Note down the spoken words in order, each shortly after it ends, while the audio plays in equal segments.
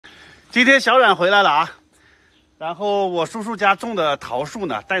今天小冉回来了啊，然后我叔叔家种的桃树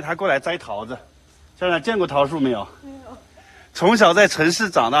呢，带他过来摘桃子。小冉见过桃树没有？没有。从小在城市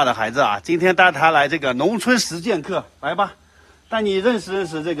长大的孩子啊，今天带他来这个农村实践课，来吧，带你认识认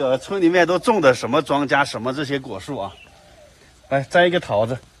识这个村里面都种的什么庄稼，什么这些果树啊。来摘一个桃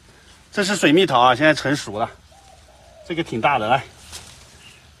子，这是水蜜桃啊，现在成熟了，这个挺大的，来。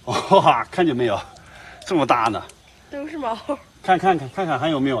哇，看见没有？这么大呢。都是毛。看看还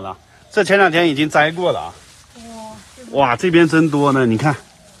有没有了？这前2天已经摘过了啊。哇，这边真多呢，你看，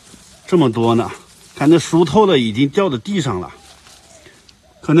这么多呢。看这熟透的已经掉到地上了。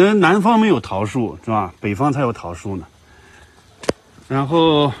可能南方没有桃树是吧？北方才有桃树呢。然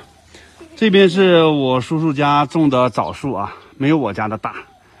后这边是我叔叔家种的枣树啊，没有我家的大。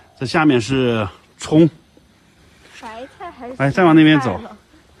这下面是葱。白菜还是？哎，再往那边走。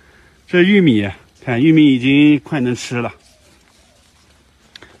这玉米，看玉米已经快能吃了。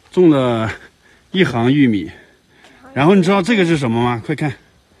种了一行玉米，然后你知道这个是什么吗？快看，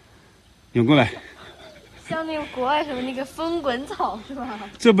扭过来。像那个国外什么那个风滚草是吧？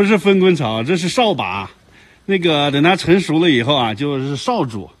这不是风滚草，这是扫把。那个等它成熟了以后啊，就是扫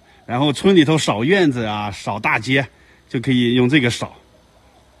帚，然后村里头扫院子啊、扫大街，就可以用这个扫。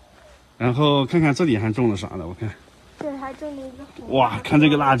然后看看这里还种了啥了，我看。这还种了一个。哇，看这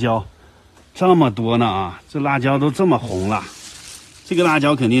个辣椒，这么多呢啊！这辣椒都这么红了。这个辣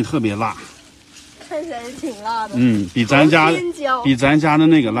椒肯定特别辣，看起来是挺辣的。比咱家的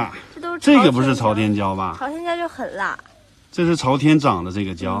那个辣。这个不是朝天椒吧？朝天椒就很辣。这是朝天长的这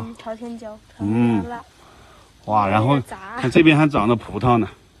个椒。朝天椒。辣。哇，然后看这边还长了葡萄呢。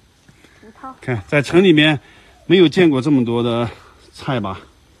葡萄。看在城里面没有见过这么多的菜吧？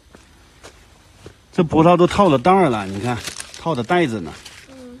这葡萄都套了袋了，你看套的袋子呢。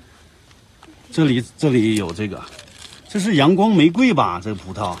这里有这个。这是阳光玫瑰吧？这个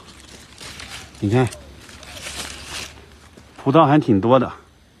葡萄，你看，葡萄还挺多的。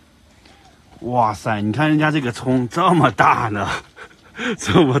哇塞，你看人家这个葱这么大呢，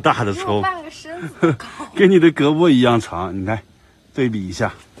这么大的葱，半个身子高，跟你的胳膊一样长。你看，对比一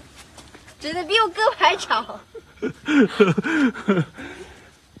下，真的比我胳膊还长。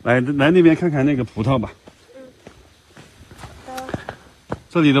来那边看看那个葡萄吧。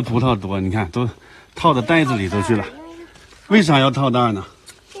这里的葡萄多，你看都套到袋子里头去了。为啥要套袋呢？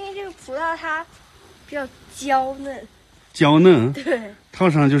因为这个葡萄它比较娇嫩。娇嫩？对。套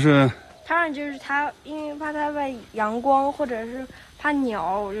上就是它，因为怕它被阳光或者是怕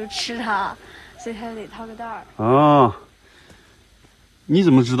鸟就吃它，所以它得套个袋儿。哦，你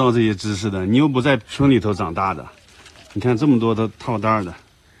怎么知道这些知识的？你又不在村里头长大的。你看这么多的套袋的。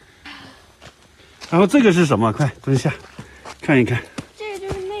然后这个是什么？快蹲下，看一看。这个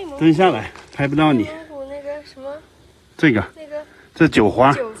就是内蒙古。蹲下来，拍不到你。内蒙古那个什么？这个，这韭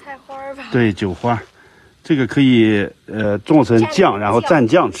花，韭菜花吧？对，韭花，这个可以做成酱，然后蘸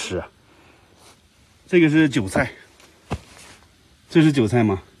酱吃。这个是韭菜，这是韭菜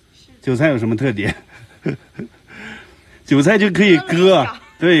吗？韭菜有什么特点？韭菜就可以割，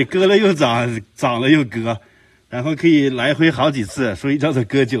对，割了又长，长了又割，然后可以来回好几次，所以叫做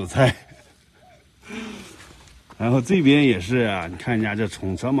割韭菜。然后这边也是啊，你看人家这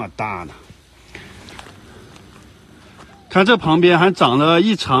葱这么大呢。看这旁边还长了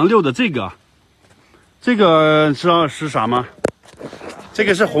一长溜的这个知道是啥吗？这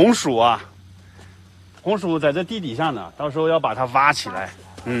个是红薯啊，红薯在这地底下呢，到时候要把它挖起来。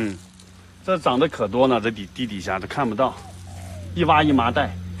这长得可多呢，这地底下都看不到，一挖一麻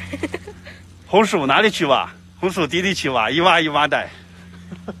袋。红薯哪里去挖？红薯地里去挖，一挖一麻袋。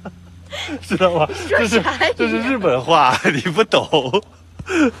知道吗？这是日本话，你不懂。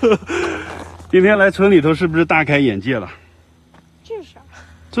今天来村里头是不是大开眼界了？这是啥？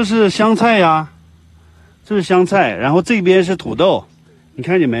这是香菜呀，这是香菜。然后这边是土豆，你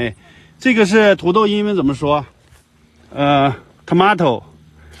看见没？这个是土豆，英文怎么说？tomato。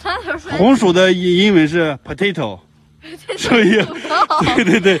红薯的英文是 potato。所以，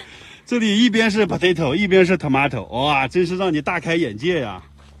对，这里一边是 potato， 一边是 tomato。哇，真是让你大开眼界呀！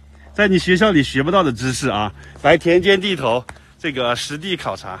在你学校里学不到的知识啊，来田间地头这个实地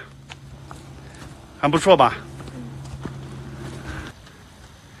考察，还不错吧？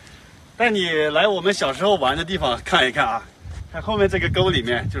带你来我们小时候玩的地方看一看啊，看后面这个沟里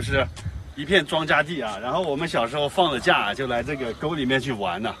面就是一片庄稼地啊，然后我们小时候放了假就来这个沟里面去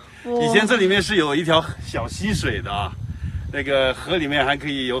玩呢。以前这里面是有一条小溪水的啊，那个河里面还可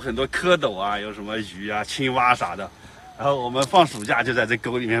以有很多蝌蚪啊，有什么鱼啊、青蛙啥的。然后我们放暑假就在这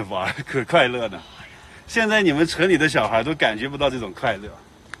沟里面玩，可快乐呢。现在你们城里的小孩都感觉不到这种快乐。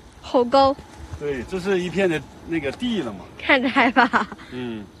好高。对，这是一片的那个地了嘛。看着害怕。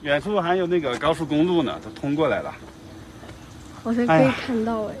远处还有那个高速公路呢，都通过来了。好像可以看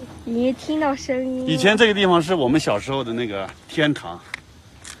到哎，你听到声音。以前这个地方是我们小时候的那个天堂。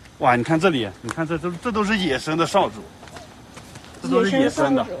哇，你看这里，你看这都是野生的少主，这都是野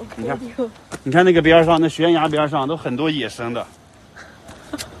生的。你看那个边上，那悬崖边上都很多野生的。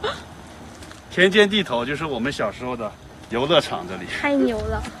田间地头就是我们小时候的游乐场，这里太牛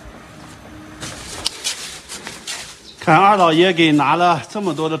了。看二老爷给拿了这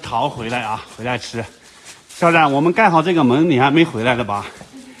么多的桃回来啊，回来吃。小冉，我们盖好这个门，你还没回来的吧？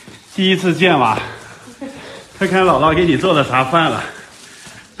第一次见吧？看看姥姥给你做的啥饭了。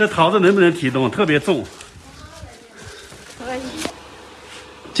这桃子能不能提动？特别重。可以。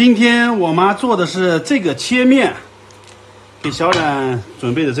今天我妈做的是这个切面，给小冉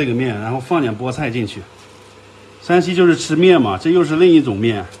准备的这个面，然后放点菠菜进去。山西就是吃面嘛，这又是另一种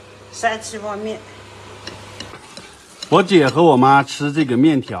面。山西方面。我姐和我妈吃这个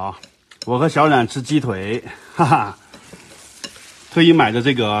面条。我和小冉吃鸡腿，哈哈，特意买的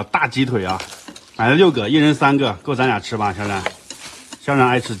这个大鸡腿啊，买了6个，一人3个，够咱俩吃吧？小冉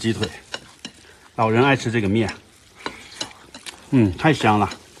爱吃鸡腿，老人爱吃这个面，太香了。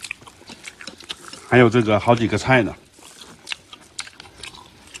还有这个好几个菜呢。